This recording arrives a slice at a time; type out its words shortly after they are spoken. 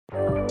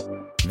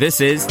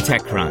This is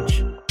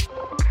TechCrunch.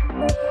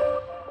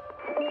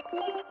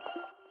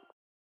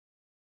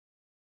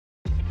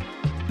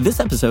 This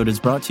episode is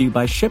brought to you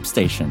by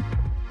ShipStation.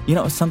 You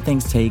know, some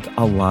things take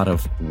a lot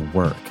of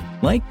work,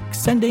 like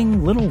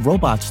sending little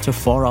robots to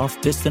far-off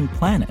distant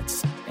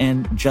planets.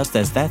 And just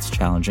as that's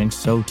challenging,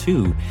 so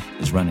too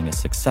is running a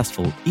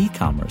successful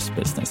e-commerce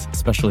business,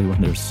 especially when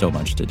there's so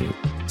much to do.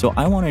 So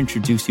I want to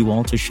introduce you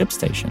all to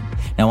ShipStation.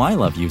 Now, I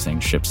love using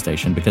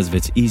ShipStation because of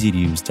its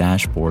easy-to-use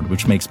dashboard,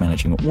 which makes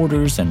managing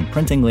orders and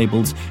printing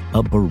labels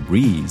a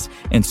breeze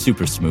and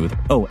super smooth.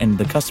 Oh, and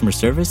the customer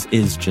service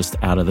is just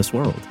out of this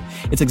world.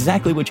 It's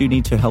exactly what you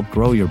need to help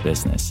grow your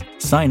business.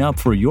 Sign up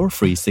for your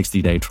free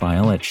 60-day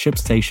trial at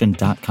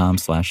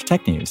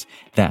shipstation.com/technews.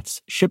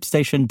 That's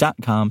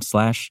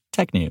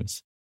shipstation.com/technews.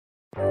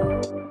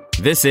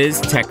 This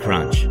is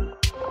TechCrunch.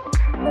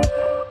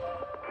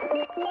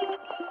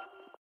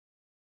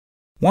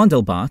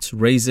 Wandelbots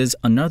raises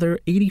another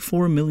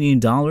 $84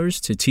 million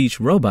to teach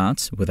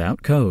robots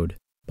without code,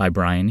 by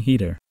Brian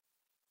Heater.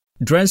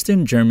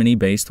 Dresden,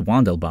 Germany-based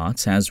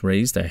Wandelbots has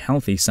raised a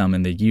healthy sum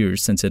in the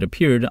years since it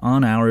appeared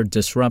on our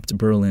Disrupt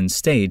Berlin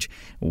stage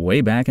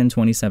way back in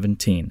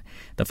 2017.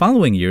 The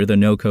following year, the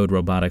no-code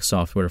robotic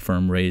software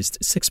firm raised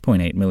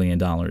 $6.8 million,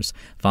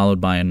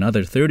 followed by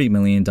another $30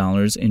 million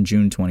in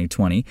June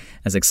 2020,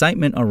 as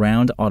excitement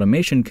around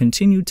automation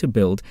continued to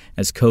build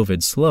as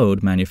COVID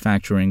slowed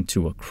manufacturing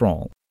to a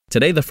crawl.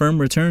 Today, the firm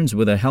returns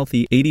with a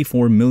healthy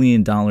 $84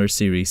 million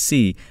Series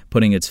C,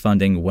 putting its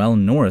funding well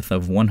north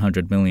of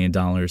 $100 million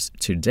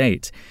to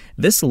date.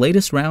 This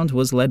latest round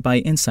was led by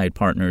Insight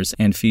Partners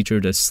and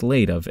featured a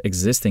slate of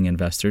existing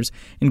investors,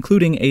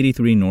 including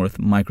 83 North,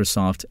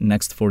 Microsoft,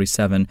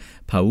 Next47,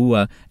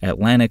 Paua,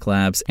 Atlantic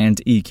Labs, and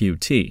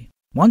EQT.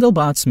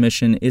 Wandelbots'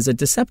 mission is a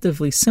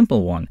deceptively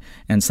simple one,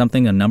 and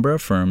something a number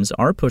of firms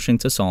are pushing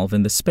to solve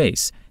in the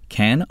space.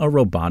 Can a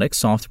robotic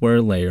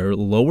software layer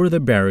lower the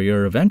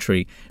barrier of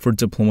entry for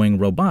deploying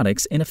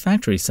robotics in a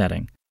factory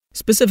setting?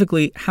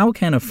 Specifically, how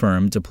can a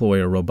firm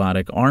deploy a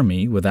robotic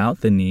army without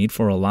the need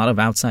for a lot of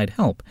outside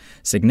help,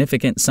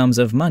 significant sums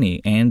of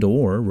money,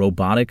 and/or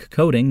robotic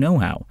coding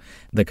know-how?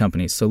 The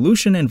company's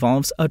solution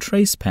involves a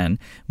trace pen,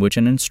 which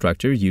an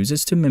instructor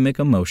uses to mimic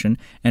a motion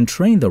and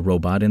train the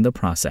robot in the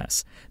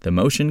process. The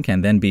motion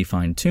can then be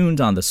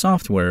fine-tuned on the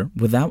software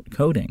without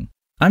coding.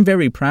 I'm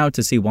very proud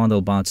to see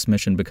Wandelbots'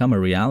 mission become a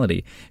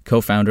reality,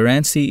 co-founder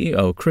and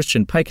CEO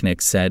Christian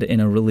Peiknick said in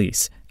a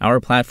release. Our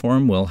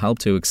platform will help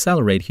to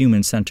accelerate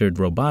human-centered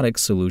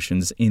robotics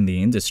solutions in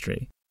the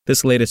industry.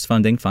 This latest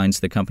funding finds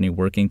the company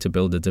working to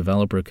build a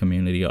developer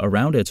community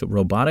around its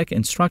robotic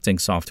instructing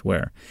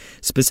software.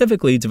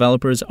 Specifically,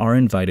 developers are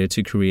invited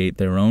to create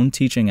their own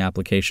teaching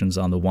applications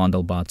on the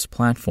Wandelbots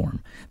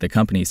platform. The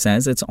company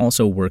says it's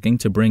also working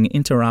to bring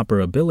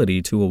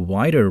interoperability to a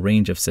wider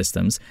range of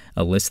systems,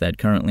 a list that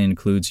currently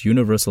includes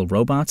Universal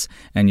Robots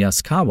and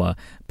Yaskawa,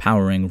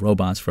 powering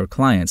robots for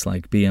clients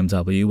like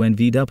BMW and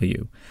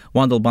VW.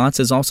 Wandelbots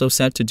is also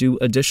set to do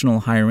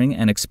additional hiring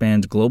and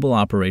expand global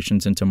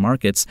operations into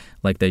markets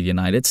like the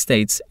United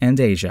States and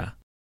Asia.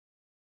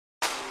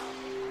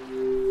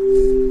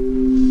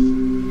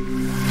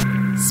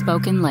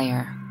 Spoken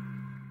Layer.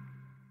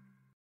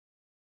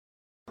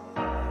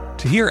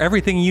 To hear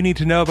everything you need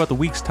to know about the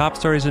week's top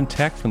stories in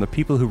tech from the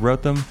people who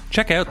wrote them,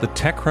 check out the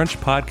TechCrunch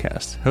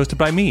podcast, hosted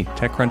by me,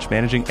 TechCrunch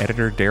managing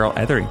editor Daryl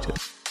Etherington.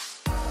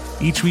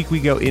 Each week we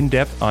go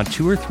in-depth on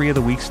 2 or 3 of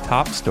the week's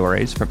top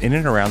stories from in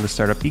and around the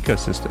startup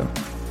ecosystem,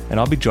 and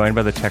I'll be joined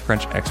by the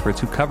TechCrunch experts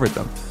who covered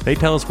them. They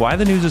tell us why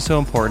the news is so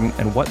important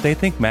and what they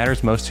think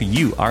matters most to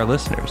you, our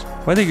listeners,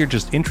 whether you're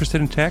just interested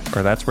in tech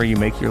or that's where you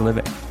make your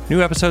living.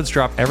 New episodes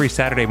drop every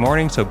Saturday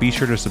morning, so be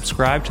sure to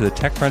subscribe to the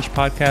TechCrunch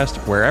podcast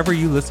wherever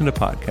you listen to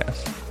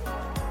podcasts.